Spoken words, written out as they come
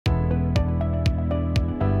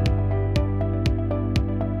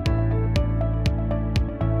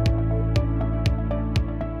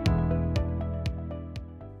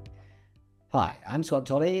Hi, I'm Scott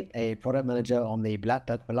Tolley, a product manager on the Black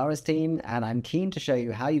Duck Polaris team, and I'm keen to show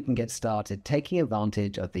you how you can get started taking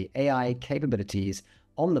advantage of the AI capabilities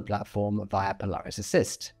on the platform via Polaris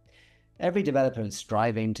Assist. Every developer is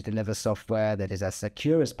striving to deliver software that is as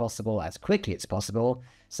secure as possible, as quickly as possible,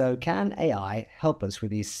 so can AI help us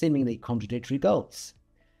with these seemingly contradictory goals?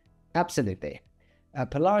 Absolutely.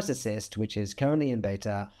 Polaris Assist, which is currently in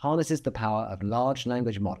beta, harnesses the power of large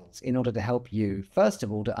language models in order to help you, first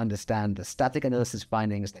of all, to understand the static analysis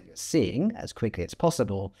findings that you're seeing as quickly as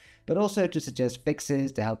possible, but also to suggest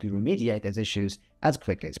fixes to help you remediate those issues as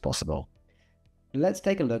quickly as possible. Let's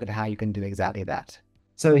take a look at how you can do exactly that.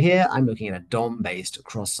 So here I'm looking at a DOM-based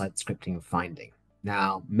cross-site scripting finding.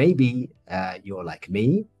 Now, maybe you're like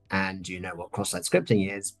me and you know what cross-site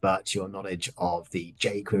scripting is, but your knowledge of the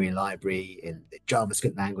jQuery library in the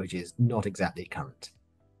JavaScript language is not exactly current.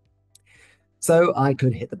 So I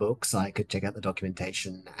could hit the books, I could check out the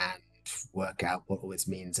documentation and work out what all this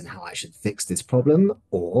means and how I should fix this problem,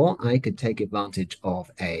 or I could take advantage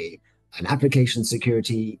of an application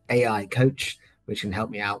security AI coach, which can help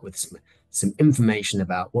me out with some information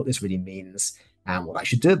about what this really means and what I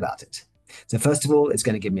should do about it. So first of all, it's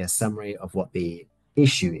going to give me a summary of what the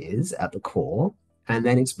issue is at the core, and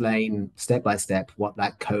then explain step by step what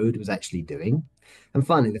that code was actually doing. And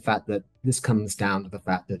finally, the fact that this comes down to the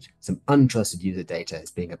fact that some untrusted user data is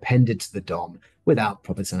being appended to the DOM without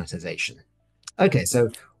proper sanitization. Okay, so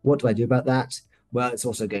what do I do about that? Well, it's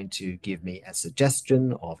also going to give me a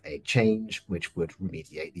suggestion of a change which would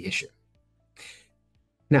remediate the issue.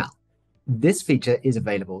 Now, this feature is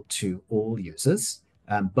available to all users,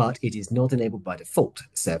 but it is not enabled by default.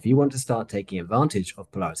 So if you want to start taking advantage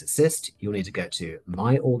of Polaris Assist, you'll need to go to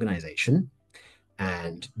My Organization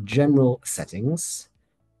and General Settings.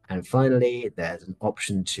 And finally, there's an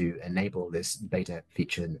option to enable this beta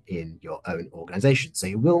feature in your own organization. So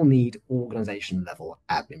you will need organization level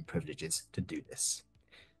admin privileges to do this.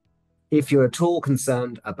 If you're at all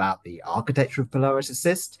concerned about the architecture of Polaris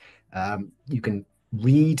Assist, you can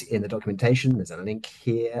read in the documentation. There's a link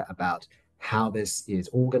here about how this is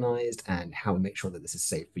organized and how we make sure that this is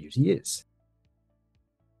safe for you to use.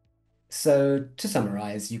 So, to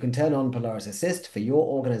summarize, you can turn on Polaris Assist for your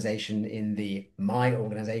organization in the My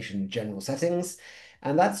Organization general settings,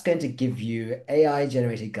 and that's going to give you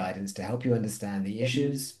AI-generated guidance to help you understand the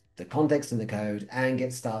issues, the context in the code, and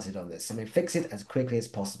get started on this. Fix it as quickly as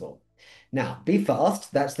possible. Now, be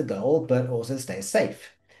fast, that's the goal, but also stay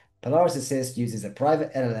safe. Polaris Assist uses a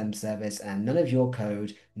private LLM service, and none of your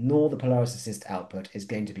code nor the Polaris Assist output is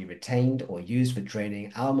going to be retained or used for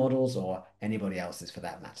training our models or anybody else's for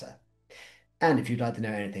that matter. And if you'd like to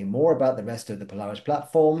know anything more about the rest of the Polaris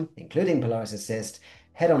platform, including Polaris Assist,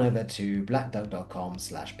 head on over to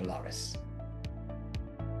blackduck.com/Polaris.